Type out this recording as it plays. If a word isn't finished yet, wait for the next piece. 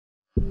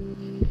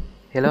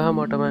හෙලහ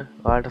මොටම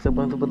වාට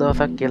සුබන් සුප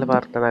දවසක් කියල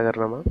පාර්ථනා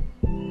කරනම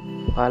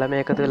පාල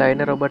මේකතු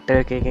ලයින රොබට්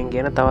එකකින්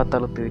ගෙන තවත්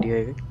අලුත් විඩිය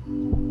එක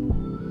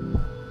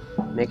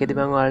මේකෙති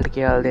බං වාල්ට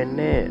කියල්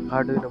දෙන්නේ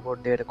අඩුන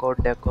පොඩ්ඩයට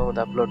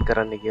කෝඩ්ඩක්කොම අප්ලෝඩ්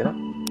කරන්න කියලා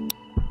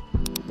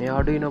මේ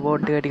අඩුන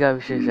බෝඩ්ඩ ටික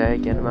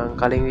විශේෂය කියනමං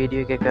කලින්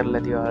වීඩියෝ එක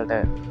කරලා තිවාලට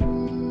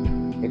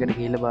එකට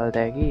කියල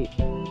බාල්තෑකි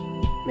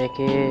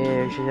මේකේ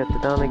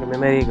විශේෂත්තතා මේක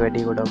මෙමරීක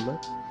වැඩි ගොඩම්ම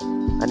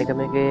අනික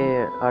මේකේ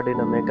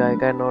අඩුන මේ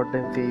එක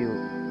නෝඩ්ඩම් ෆියූ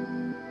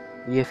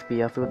ESP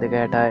අසු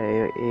දෙකට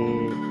ඒ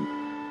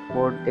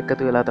බෝඩ්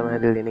එකතු වෙලා තම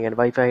හැදිල් දෙනගෙන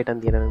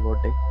වයිෆයිටන් තියෙන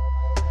බෝඩ්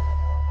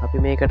අපි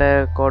මේකට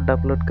කෝඩ්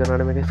අප්ලෝඩ්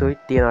කරන මේක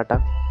සුයිට් තියෙනට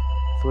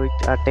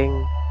සුයිච් අටෙන්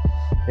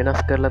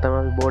වෙනස් කරලා තම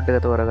බෝඩ් එක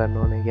තෝරගන්න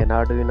ඕන කිය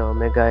නාඩුව නො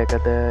මේ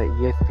එකත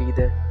ESPද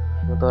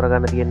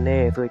තෝරගන්න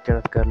තියෙන්නේ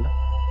සුවිච්චනස් කරලා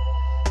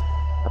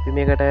අපි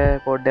මේකට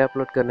කෝඩ්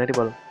අප්ලෝඩ් කරනට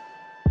බලු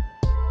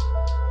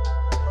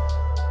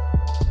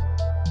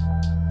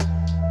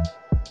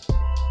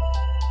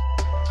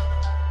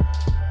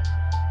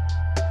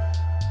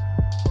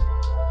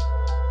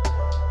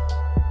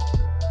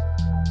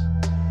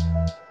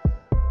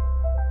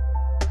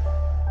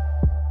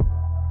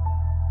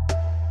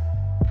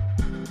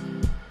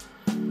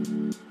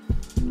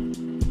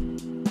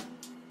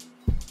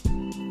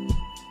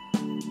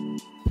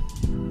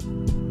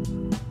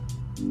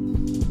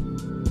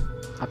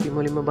අපි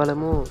මුලින්ම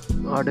බලමු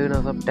ආඩුවන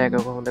සබ්ටෑක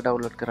කොහොඳ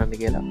ඩව්ලෝඩ් කරන්න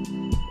කියලා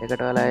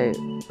එකට වලයි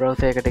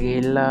බ්‍රවස එකට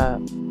ගිහිල්ලා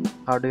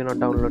ආඩුවන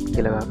ඩව්ලෝඩ්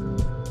කියලවා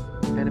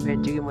තැන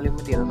පෙච්චික මුලින්ම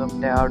තියෙන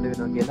සබ්ට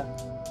ආඩුවන කියලා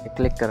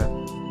එක්ලෙක් කරන්න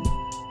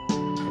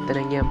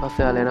එතනගියම් පස්ස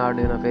යාලෙන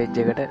ආඩුවන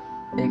පේච්චකට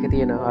ඒක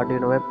තියෙන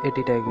ආඩුවන වෙබ්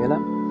එටිට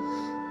කියලා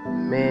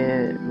මේ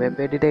වෙබ්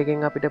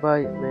එඩිටකින් අපිට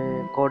පයි මේ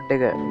කෝඩ්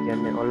එක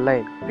කියන්න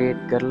ඔන්ලයින්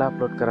ක්‍රේට් කරලා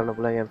ප්ලොට් කරන්න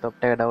පුල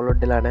සබ්ට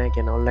ඩවලෝඩ් ලානෑ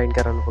කියෙන ඔන්ලයින්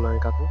කරන්න පුල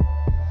එකකු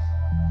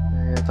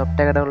සබ්ට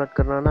එක ඩවලොඩ්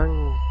කරන නම්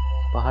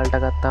පහල්ට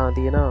ගත්තාම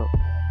තියෙන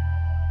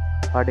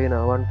පඩින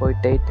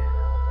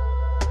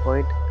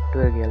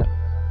 1.8.2 කියලා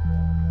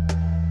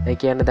ඒ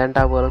කියන්න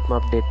දැන්ටා බොලොත්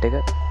මප් ඩෙට් එක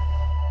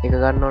එක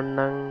ගන්න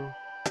ඔන්නන්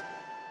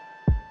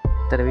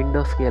තර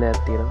වින්ඩෝස් කියල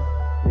ඇත්තින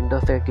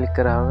වින්ඩෝස් එක කලික්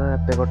කරාම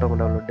අප කොටම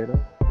ඩවලොඩ්න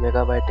මේක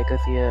බයිට් එක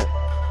සිය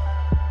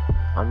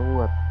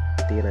අනුවත්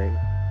තියෙනයි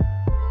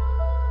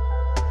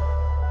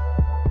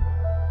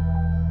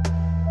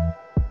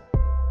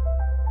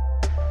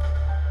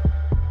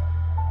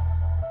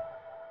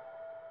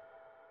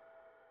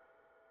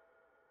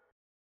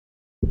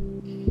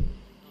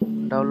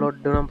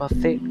ඩවලෝඩ් නම්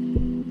පස්සේ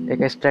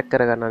එක ස්ටක්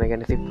කරගන්න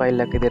ගැන සි ෆයිල්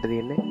ලක් දෙර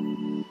තින්නේ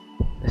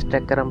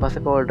ස්ටක් කරම් පස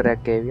පෝල්ඩ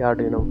රැක්කේවි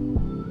අඩුවනම්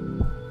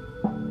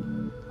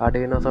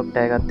අඩුවන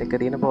සොප්ටෑගත් එක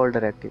තියෙන පෝල්ඩ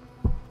රැක්ක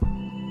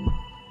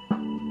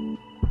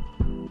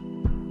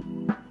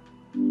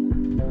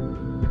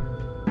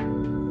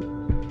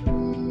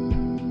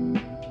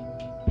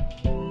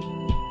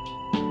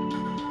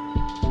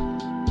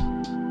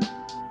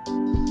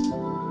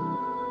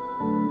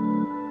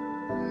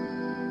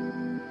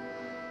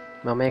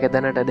මම එක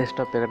දැනට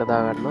ඩෙස්ටොප් එකට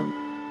දාගන්න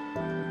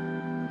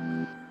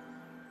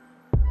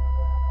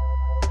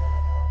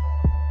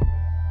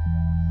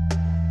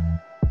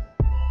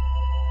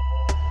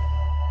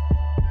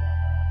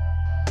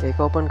ඒක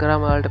ඕපන්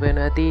කරාමල්ට පෙන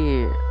ඇති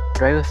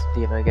ඩ්‍රයිවස්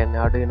තියෙන ගැන්න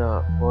අඩුන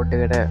බෝඩ්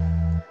එකට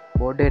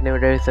බෝඩ්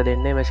නෙවඩස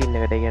දෙන්නේ මසින්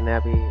එකට ගැන්න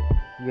අපි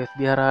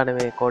බිහරාන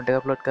මේ කෝඩ්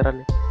එක ප්ලොට්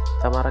කරන්නේ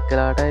සමරක්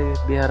කලාට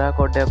බිහර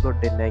කොඩ් ප්ලොඩ්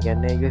දෙන්න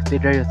ගැන්න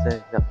ඩ්‍රයිස්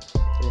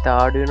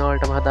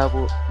ආඩුවනෝල්ට මහතාපු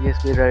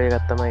ස්පිරය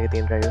ගත්තමයි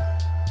තින් රයිස්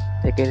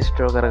එක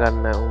ස්ට්‍රෝ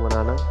කරගන්න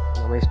උමනාන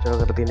ම ස්ට්‍රෝ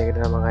කර තිනෙකට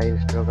මඟයි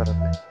ස්ට්‍රෝ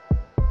කරන්න ඇ්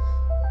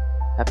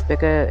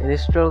එක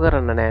ඉනිස්ට්‍රෝ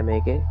කරන්න නෑ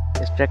මේක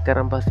ස්ට්‍රක්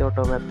කරම් පස්සේ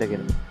ඔටෝම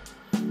ඇත්තගෙන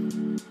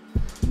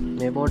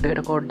මේ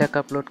බෝඩ්ඩට කෝඩ්ඩක්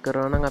අප්ලෝඩ්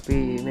කරන අපි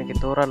මේක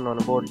තෝරන්න ඕන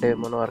බෝඩ්ඩ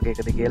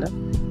මොනවර්ගයකද කියලා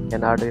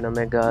යනාඩු නම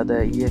ගාද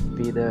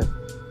ESPද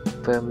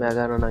ෆර්ම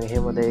ගන්න නං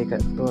හෙමද ඒක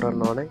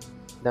තෝරන්න ඕනේ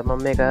දමම්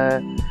මේක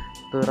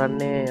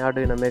තෝරන්නේ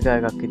අඩු නම එක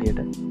එකක්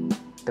ඉදිට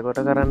එතකොට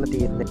කරන්න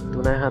තියන්නේ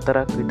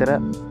 3-4ක් විතර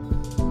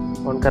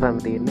ඔොන් කරන්න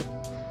තියන්නේ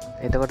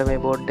එතකොට මේ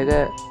බෝඩ් එක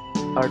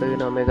අඩු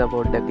නම එක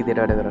බෝඩ්ඩක්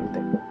ඉදිට අඩ කරන්නත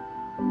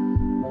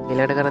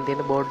එලට කරන්න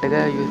තියෙන බෝඩ් එක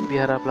USB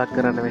හර ප්ලක්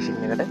කරන්න මැසින්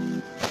එකට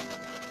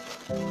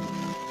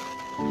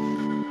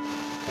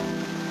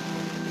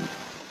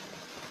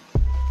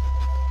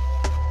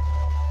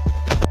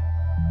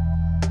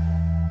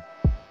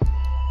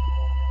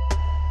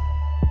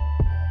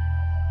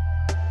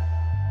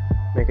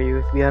මේක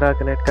USB හරා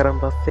කනෙට් කරම්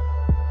පස්සේ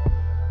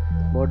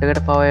බෝඩ් එකට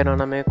පවය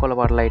නොන මේ කොළ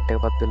පට ලයිට් එක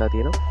පත්වෙලා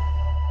තියෙනවා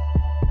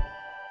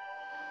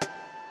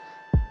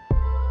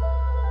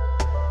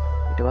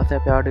ඊට පස්සේ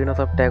අපි ආඩුවන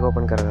සොෆ්ට්වෙයාර්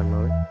ඕපන් කරගන්න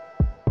ඕනේ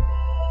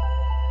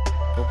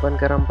ඕපන්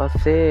කරන්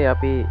පස්සේ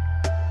අපි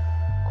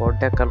කෝඩ්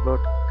එකක්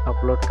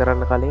අප්ලෝඩ්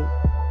කරන්න කලින්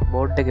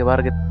බෝඩ් එකේ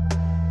වර්ග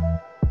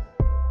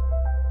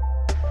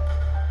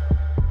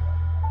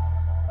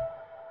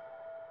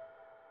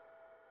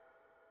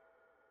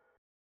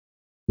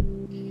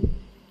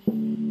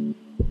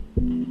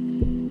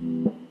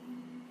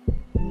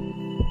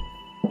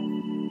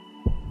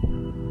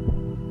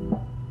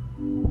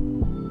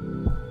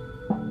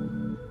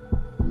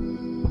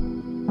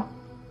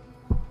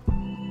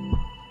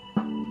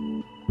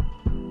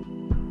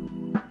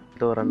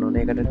තෝරන්න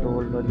ඕනේ. ඒකට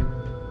ටූල් වලින්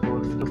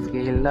ටූල්ස්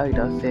ගිහිල්ලා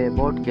ඊට පස්සේ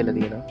බෝඩ් කියලා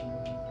තියෙනවා.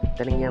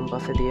 එතනින් ගියන්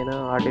පස්සේ තියෙන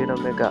Arduino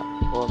Mega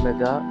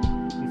Omega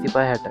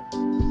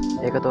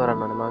 2560 ඒක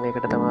තෝරන්න ඕනේ. මම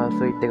ඒකට තමයි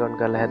ස්විච් එක ඔන්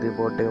කරලා හැදුවේ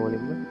බෝඩ් එක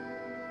මුලින්ම.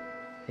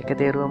 ඒක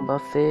තේරුවන්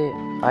පස්සේ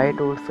ආයෙ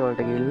ටූල්ස්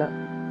වලට ගිහිල්ලා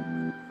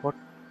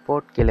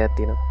පෝට් කියලා එකක්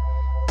තියෙනවා.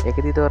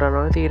 ඒකෙදි තෝරන්න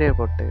ඕනේ සීරියල්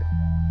පෝට් එක.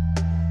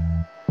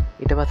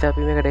 ඊට පස්සේ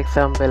අපි මේකට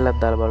එක්සැම්පල් එකක්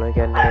දාලා බලමු. ඒ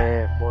කියන්නේ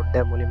බෝඩ්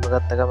එක මුලින්ම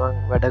ගත්ත ගමන්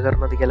වැඩ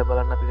කරනවද කියලා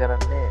බලන්න අපි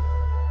කරන්නේ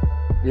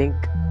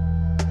blink.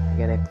 ඒ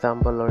කියන්නේ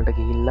එක්සැම්පල් වලට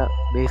ගිහිල්ලා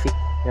බේසික්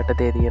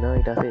යටතේ තියෙනවා.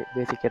 ඊට පස්සේ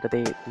බේසික්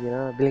යටතේ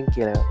තියෙනවා blink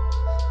කියලා එකක්.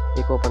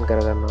 ඒක ඕපන්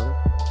කරගන්න ඕනේ.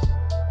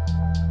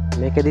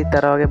 මේකෙදිත්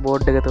අර වගේ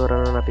බෝඩ් එක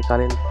තෝරන්න ඕනේ. අපි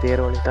කලින්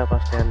තේරුව නිසා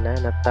ප්‍රශ්නයක්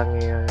නැහැ. නැත්තම්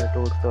ඒ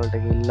ටූල්ස් වලට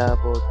ගිහිල්ලා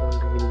බෝඩ්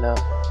වලට ගිහිල්ලා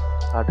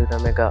Arduino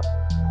Mega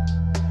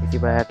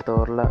 2560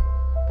 තෝරලා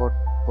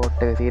පෝට්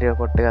එක සීරියල්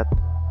පෝට් එකත්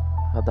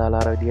අදාළ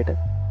අර විදියට ඊට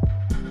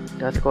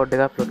පස්සේ කෝඩ්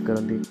එක අප්ලෝඩ්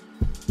කරන්න තියෙනවා.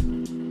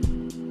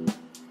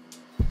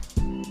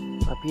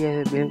 අපි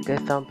ඒ බිල්ක්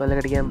එක්සැම්පල්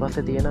එකට ගියන්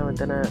පස්සේ තියෙනවා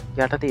මෙතන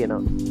යට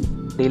තියෙනවා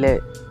ඩිලේ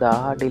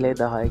 1000 ඩිලේ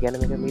 10. ඒ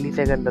කියන්නේ මේක මිලි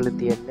සෙකන්ඩ් වල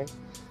තියෙන්නේ.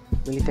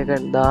 මිලි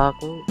සෙකන්ඩ්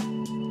 1000ක්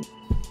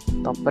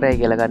තප්පරය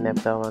කියලා ගන්න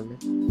අපි සාමාන්‍යයෙන්.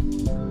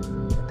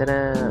 එතන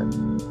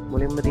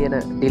මුලින්ම තියෙන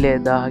ඩිලේ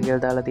 1000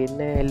 කියලා දාලා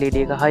තින්නේ LED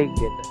එක හයි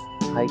වෙන්න.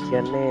 හයි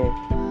කියන්නේ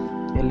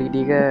LED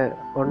එක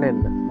ඔන්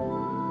වෙන්න.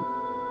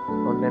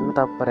 ඔන් වෙන්න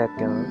තප්පරයක්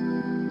යනවා.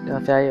 ඊට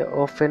පස්සේ ආයෙ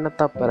ඔෆ් වෙන්න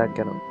තප්පරයක්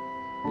යනවා.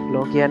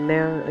 ලෝ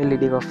කියන්නේ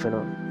LED එක ඔෆ්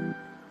වෙනවා.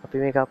 අපි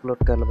මේක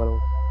අප්ලෝඩ් කරලා බලමු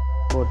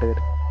බෝඩ්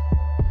එකට.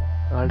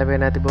 ඔයාලට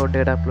පේන ඇති බෝඩ්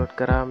එකට අප්ලෝඩ්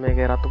කරාම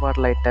මේකේ රතු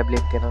පාට ලයිට් ටැබ්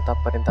ලින්ක් වෙනවා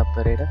තප්පරෙන්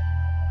තප්පරයට.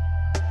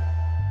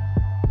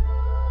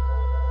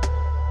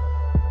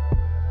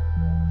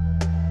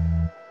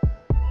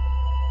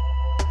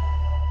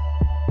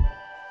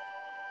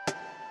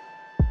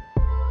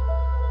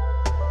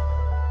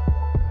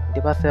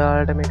 ඊට පස්සේ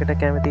ඔයාලට මේකට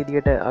කැමති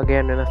විදියට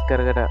අගයන් වෙනස්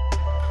කර කර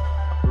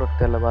අප්ලෝඩ්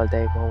කරලා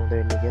බලතයි කොහොමද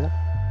වෙන්නේ කියලා.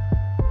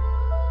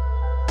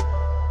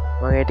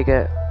 මම ඒ ටික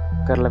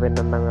කරලා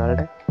පෙන්නන්නම්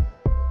ඔයාලට.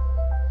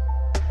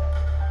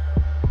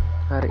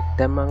 හරි.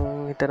 දැන් මම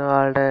හිතනවා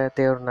ඔයාලට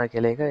තේරුණා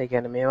කියලා ඒක. ඒ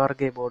කියන්නේ මේ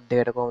වර්ගයේ බෝඩ්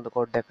එකට කොහොමද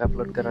කෝඩ් එකක්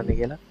අප්ලෝඩ් කරන්නේ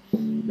කියලා.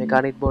 මේක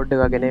අනිත් බෝඩ්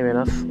එක වගේ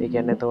වෙනස්. ඒ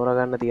කියන්නේ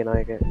තෝරගන්න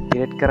තියෙනවා ඒක.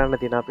 ඩිලීට්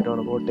කරන්න තියෙන අපිට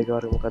ඕන බෝඩ් එක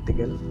වර්ගය මොකක්ද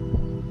කියලා.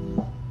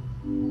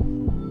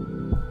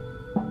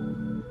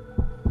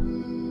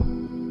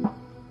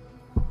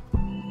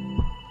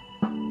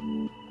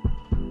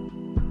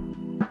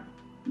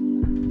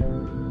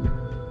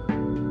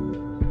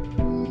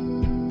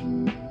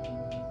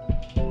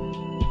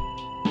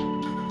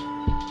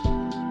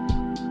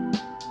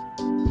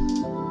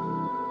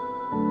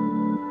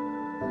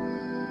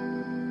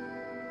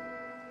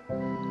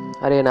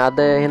 හරි නේද?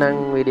 එහෙනම්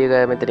වීඩියෝ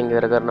එක මෙතනින්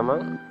ඉවර කරනවා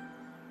මම.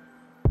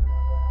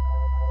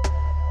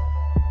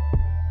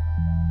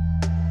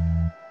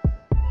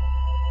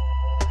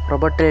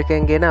 රොබොට්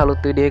එකෙන් ගෙන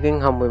අලුත් වීඩියෝ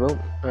එකකින් හම්බ වෙමු.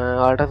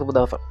 ඔයාලට සුබ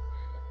දවසක්.